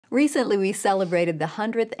Recently, we celebrated the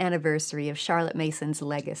 100th anniversary of Charlotte Mason's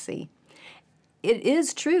legacy. It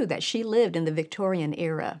is true that she lived in the Victorian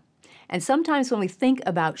era. And sometimes when we think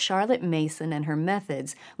about Charlotte Mason and her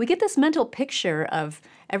methods, we get this mental picture of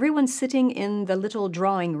everyone sitting in the little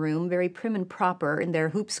drawing room, very prim and proper in their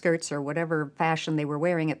hoop skirts or whatever fashion they were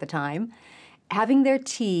wearing at the time, having their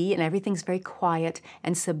tea, and everything's very quiet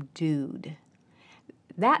and subdued.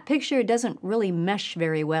 That picture doesn't really mesh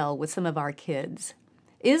very well with some of our kids.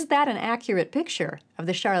 Is that an accurate picture of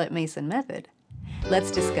the Charlotte Mason method?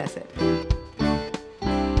 Let's discuss it.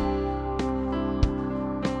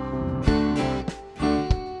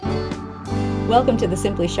 Welcome to the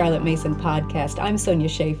Simply Charlotte Mason podcast. I'm Sonya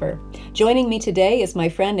Schaefer. Joining me today is my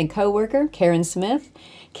friend and co-worker, Karen Smith.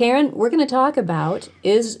 Karen, we're going to talk about,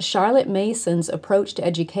 is Charlotte Mason's approach to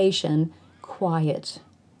education quiet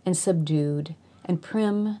and subdued and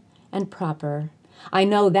prim and proper? I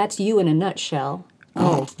know that's you in a nutshell.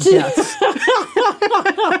 Oh, yes.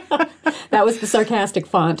 That was the sarcastic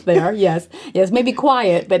font there, yes. Yes, maybe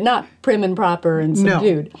quiet, but not prim and proper and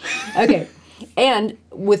subdued. No. Okay. And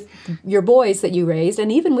with your boys that you raised, and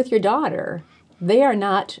even with your daughter, they are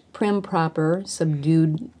not prim, proper,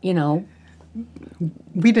 subdued, you know.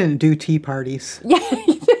 We didn't do tea parties. Yeah,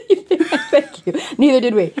 thank you. Neither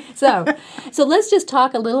did we. So let's just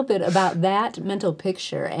talk a little bit about that mental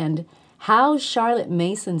picture and how Charlotte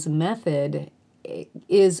Mason's method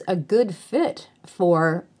is a good fit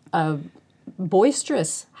for a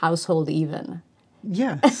boisterous household even.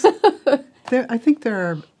 Yes. I think there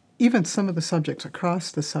are, even some of the subjects,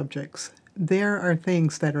 across the subjects, there are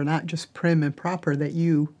things that are not just prim and proper that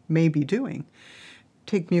you may be doing.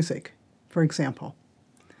 Take music, for example.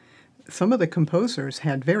 Some of the composers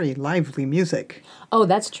had very lively music. Oh,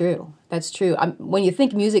 that's true. That's true. When you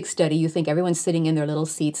think music study, you think everyone's sitting in their little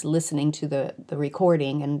seats listening to the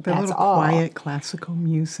recording, and The that's little all. quiet classical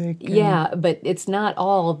music. Yeah, but it's not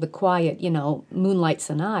all the quiet, Moonlight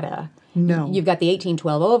Sonata. No. You've got the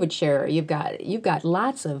 1812 Overture. You've got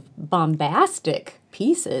lots of bombastic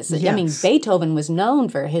pieces. Yes. I mean, Beethoven was known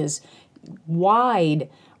for his wide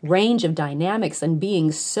range of dynamics and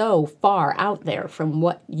being so far out there from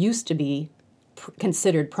what used to be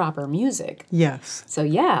considered proper music. Yes. So,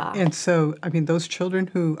 yeah. And so, I mean, those children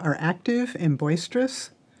who are active and boisterous,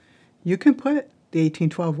 you can put the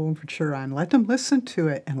 1812 Overture on. Let them listen to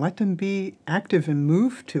it and let them be active and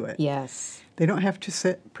move to it. Yes. They don't have to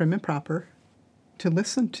sit prim and proper to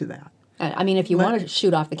listen to that. I mean, if you want to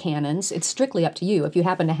shoot off the cannons, it's strictly up to you. If you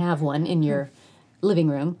happen to have one in your living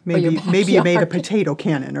room or your backyard. Maybe you made a potato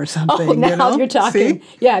cannon or something. Oh, now you're talking. See?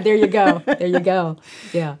 Yeah, there you go. There you go.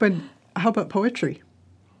 Yeah. But how about poetry?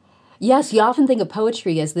 Yes, you often think of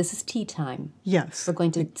poetry as this is tea time. Yes. We're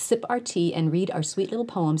going to sip our tea and read our sweet little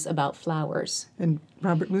poems about flowers. And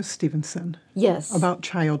Robert Louis Stevenson. Yes. About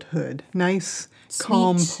childhood. Nice, Sweet.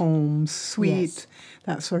 calm poems, sweet, Yes.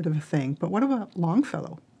 that sort of a thing. But what about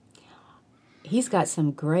Longfellow? He's got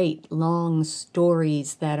some great long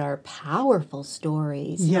stories that are powerful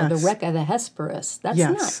stories. You know, the Yes. Wreck of the Hesperus. That's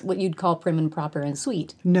Yes. not what you'd call prim and proper and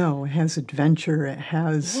sweet. No, it has adventure. It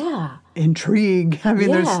has Yeah. intrigue. I mean,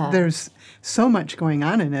 Yeah. there's so much going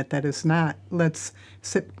on in it that is not, let's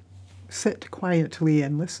sit quietly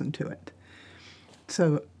and listen to it.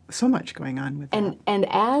 So much going on with that. And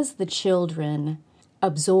as the children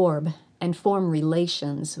absorb and form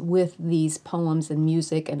relations with these poems and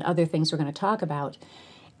music and other things we're going to talk about,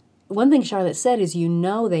 one thing Charlotte said is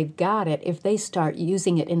they've got it if they start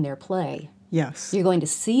using it in their play. Yes. You're going to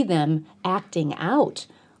see them acting out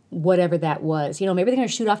whatever that was. Maybe they're going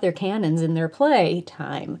to shoot off their cannons in their play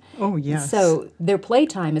time. Oh, yes. So their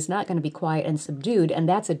playtime is not going to be quiet and subdued, and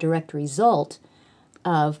that's a direct result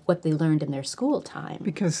of what they learned in their school time.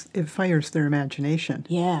 Because it fires their imagination.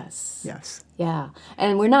 Yes. Yes. Yeah.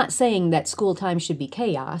 And we're not saying that school time should be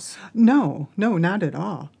chaos. No, not at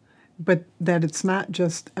all. But that it's not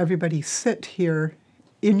just everybody sit here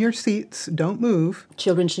in your seats, don't move.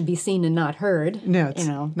 Children should be seen and not heard. No, it's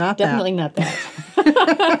not that. Definitely not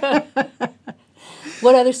that.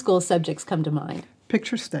 What other school subjects come to mind?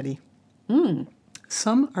 Picture study.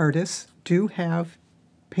 Some artists do have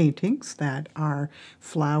paintings that are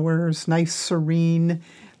flowers, nice serene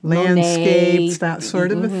landscapes, that sort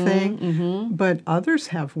of a thing. But others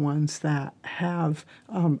have ones that have,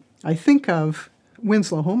 I think of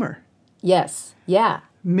Winslow Homer. Yes. Yeah.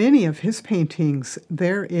 Many of his paintings,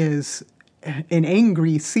 there is an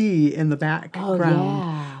angry sea in the background,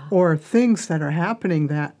 yeah. or things that are happening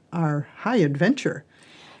that are high adventure.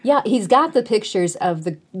 Yeah, he's got the pictures of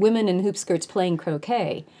the women in hoop skirts playing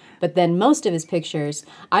croquet, but then most of his pictures,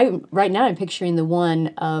 right now I'm picturing the one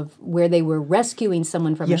of where they were rescuing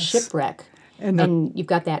someone from a Yes. shipwreck. And you've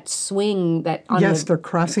got that swing that on yes, they're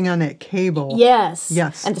crossing on that cable. Yes.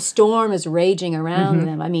 Yes. And the storm is raging around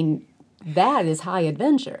them. I mean, that is high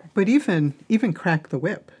adventure. But even Crack the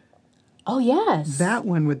Whip, Oh, yes. that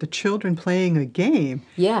one with the children playing a game,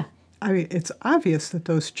 Yeah. I mean, it's obvious that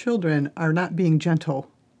those children are not being gentle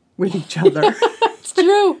with each other. It's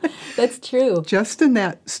true. That's true. Just in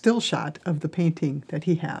that still shot of the painting that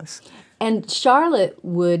he has. And Charlotte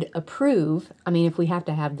would approve, I mean, if we have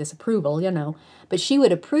to have this approval, but she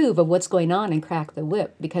would approve of what's going on in Crack the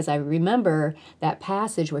Whip, because I remember that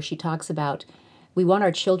passage where she talks about we want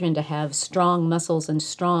our children to have strong muscles and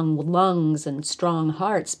strong lungs and strong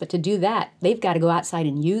hearts, but to do that, they've got to go outside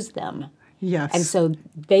and use them. Yes. And so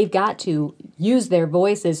they've got to use their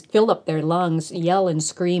voices, fill up their lungs, yell and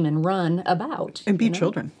scream and run about. And be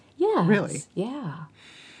children. Yeah. Really. Yeah.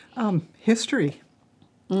 History.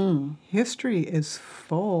 History is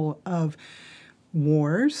full of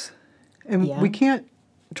wars. And we can't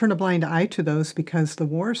turn a blind eye to those because the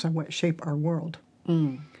wars are what shape our world.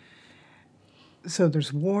 So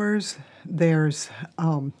there's wars, there's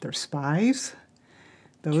spies.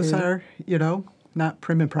 Those True. are, not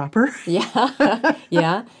prim and proper. Yeah,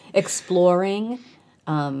 yeah. Exploring,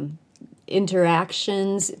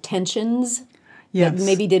 interactions, tensions Yes. that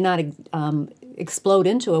maybe did not explode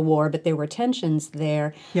into a war, but there were tensions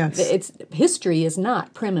there. Yes. History is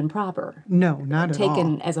not prim and proper. No, not at all.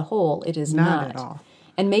 Taken as a whole, it is Not at all.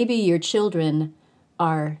 And maybe your children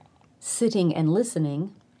are sitting and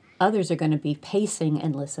listening. Others are going to be pacing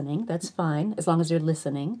and listening. That's fine, as long as they're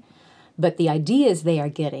listening. But the ideas they are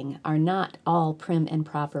getting are not all prim and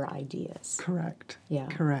proper ideas. Correct. Yeah.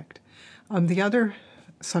 Correct. The other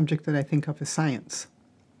subject that I think of is science.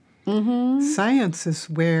 Science is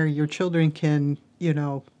where your children can,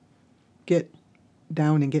 get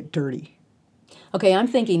down and get dirty. Okay, I'm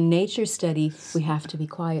thinking nature study, we have to be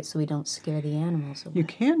quiet so we don't scare the animals away. You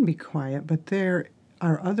can be quiet, but there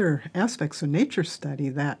are other aspects of nature study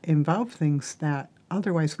that involve things that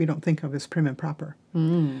otherwise we don't think of as prim and proper.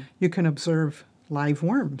 You can observe live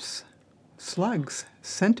worms, slugs,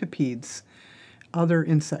 centipedes, other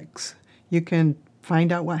insects. You can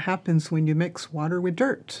find out what happens when you mix water with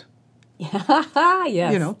dirt.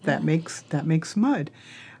 Yes. That makes mud.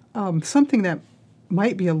 Something that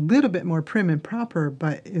might be a little bit more prim and proper,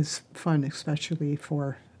 but is fun, especially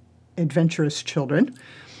for adventurous children,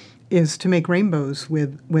 is to make rainbows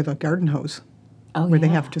with a garden hose, where they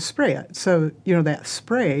have to spray it. So, that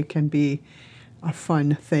spray can be a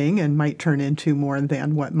fun thing and might turn into more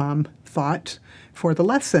than what Mom thought for the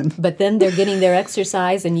lesson. But then they're getting their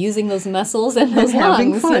exercise and using those muscles and those and having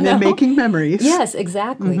lungs. fun and making memories. Yes,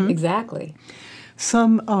 exactly, exactly.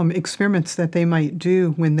 Some experiments that they might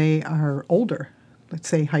do when they are older, let's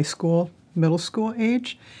say high school, middle school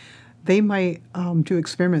age, they might do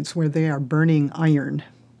experiments where they are burning iron.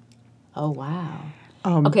 Oh, wow.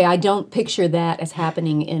 Okay, I don't picture that as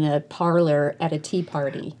happening in a parlor at a tea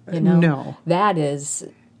party, No. That is,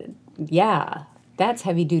 that's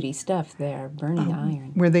heavy-duty stuff there, burning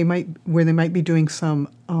iron. Where they might be doing some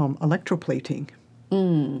electroplating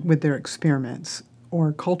with their experiments,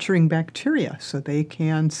 or culturing bacteria so they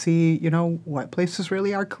can see, what places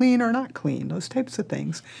really are clean or not clean, those types of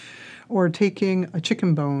things. Or taking a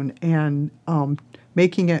chicken bone and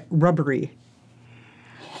making it rubbery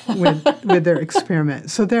with their experiment.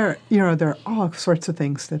 So there are all sorts of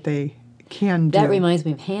things that they can do. That reminds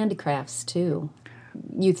me of handicrafts, too.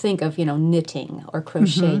 You think of, knitting or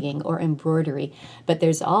crocheting or embroidery, but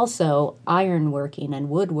there's also ironworking and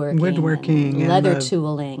woodworking and leather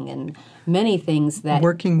tooling and many things that...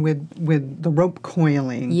 Working with the rope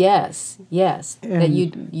coiling. Yes, that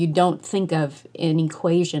you don't think of in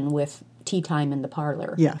equation with tea time in the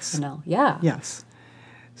parlor. Yes. Yeah. Yes.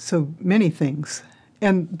 So many things.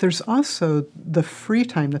 And there's also the free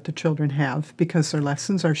time that the children have, because their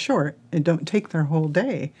lessons are short and don't take their whole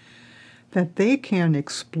day, that they can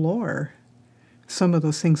explore some of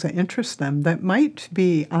those things that interest them that might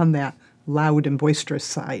be on that loud and boisterous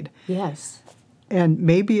side. Yes. And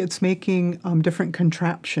maybe it's making different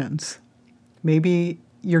contraptions. Maybe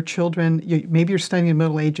your children, maybe you're studying the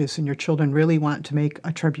Middle Ages and your children really want to make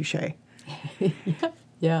a trebuchet.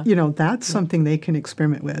 Yeah. That's something they can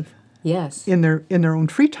experiment with. Yes. In their own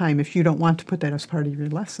free time, if you don't want to put that as part of your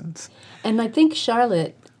lessons. And I think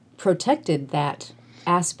Charlotte protected that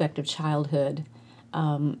aspect of childhood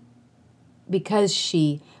because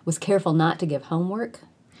she was careful not to give homework.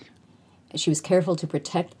 She was careful to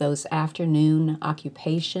protect those afternoon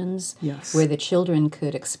occupations where the children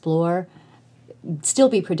could explore, still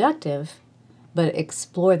be productive, but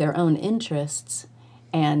explore their own interests.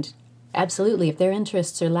 And absolutely, if their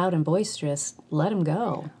interests are loud and boisterous, let them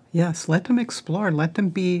go. Yes, let them explore. Let them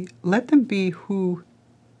be who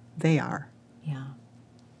they are Yeah.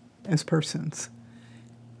 as persons.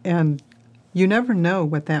 And you never know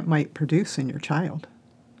what that might produce in your child,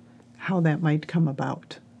 how that might come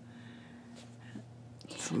about.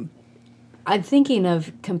 So, I'm thinking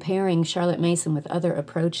of comparing Charlotte Mason with other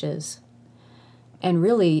approaches. And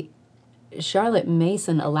really, Charlotte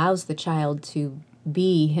Mason allows the child to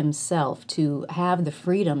be himself, to have the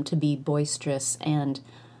freedom to be boisterous and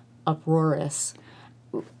uproarious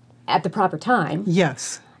at the proper time.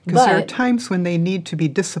 yes, because there are But- times when they need to be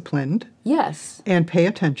disciplined Yes. and pay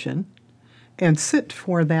attention and sit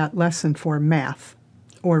for that lesson for math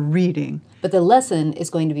or reading. But the lesson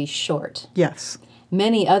is going to be short. Yes,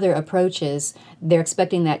 Many other approaches, they're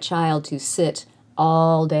expecting that child to sit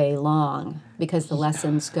all day long because the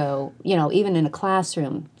lessons go, even in a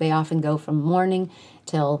classroom, they often go from morning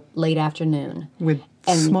till late afternoon. with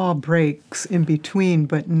And- small breaks in between,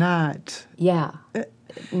 but not Yeah.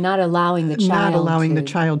 Not allowing the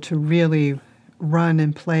child to really run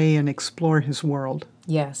and play and explore his world.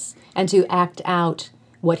 Yes. And to act out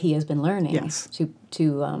what he has been learning. Yes.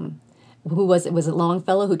 Who was it? Was it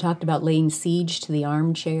Longfellow who talked about laying siege to the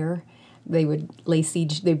armchair? They would lay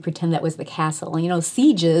siege, they would pretend that was the castle. And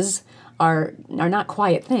sieges are not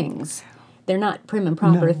quiet things. They're not prim and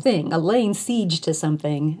proper No. thing. A laying siege to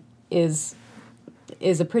something is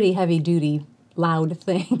a pretty heavy duty, loud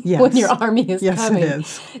thing Yes. when your army is Yes, coming. it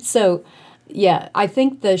is. So, yeah, I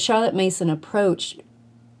think the Charlotte Mason approach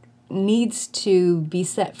needs to be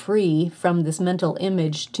set free from this mental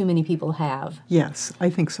image too many people have. Yes,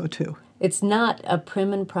 I think so too. It's not a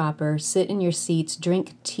prim and proper, sit in your seats,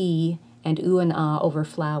 drink tea, and ooh and ah over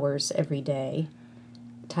flowers every day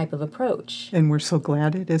type of approach. And we're so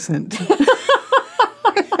glad it isn't.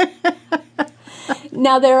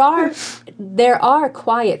 Now, there are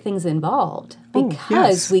quiet things involved Oh, because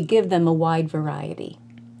yes. we give them a wide variety.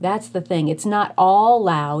 That's the thing. It's not all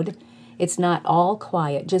loud. It's not all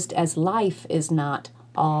quiet, just as life is not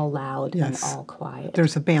all loud Yes. and all quiet.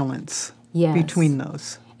 There's a balance Yes. between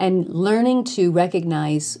those. And learning to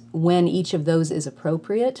recognize when each of those is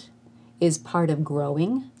appropriate is part of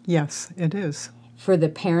growing Yes, it is. for the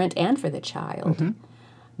parent and for the child. Mm-hmm.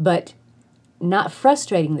 But not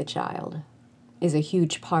frustrating the child is a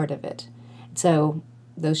huge part of it. So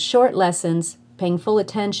those short lessons, paying full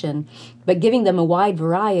attention, but giving them a wide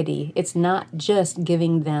variety. It's not just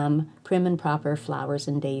giving them prim and proper flowers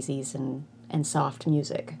and daisies and soft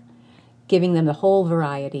music. Giving them the whole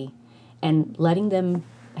variety and letting them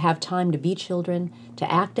have time to be children,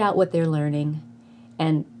 to act out what they're learning,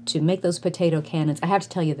 and to make those potato cannons. I have to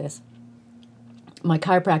tell you this. My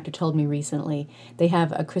chiropractor told me recently they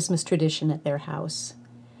have a Christmas tradition at their house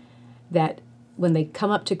that when they come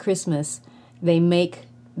up to Christmas, they make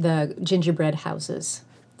the gingerbread houses.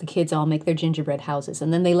 The kids all make their gingerbread houses,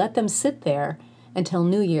 and then they let them sit there until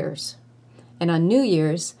New Year's. And on New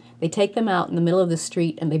Year's, they take them out in the middle of the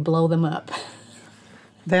street and they blow them up.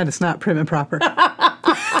 That is not prim and proper.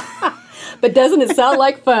 But doesn't it sound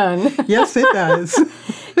like fun? Yes, it does.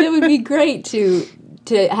 It would be great to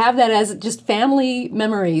have that as just family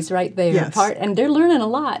memories right there. Yes. And they're learning a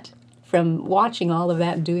lot from watching all of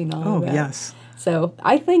that and doing all Oh, of that. yes. So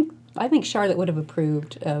I think Charlotte would have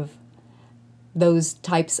approved of those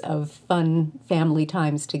types of fun family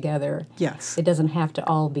times together. Yes. It doesn't have to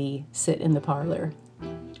all be sit in the parlor.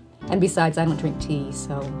 And besides, I don't drink tea,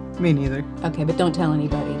 so... Me neither. Okay, but don't tell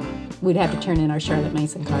anybody. We'd have to turn in our Charlotte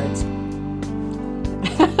Mason cards.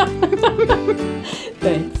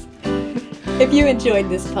 Thanks. If you enjoyed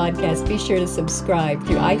this podcast, be sure to subscribe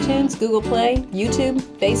through iTunes, Google Play, YouTube,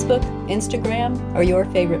 Facebook, Instagram, or your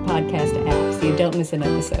favorite podcast app so you don't miss an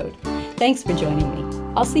episode. Thanks for joining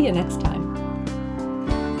me. I'll see you next time.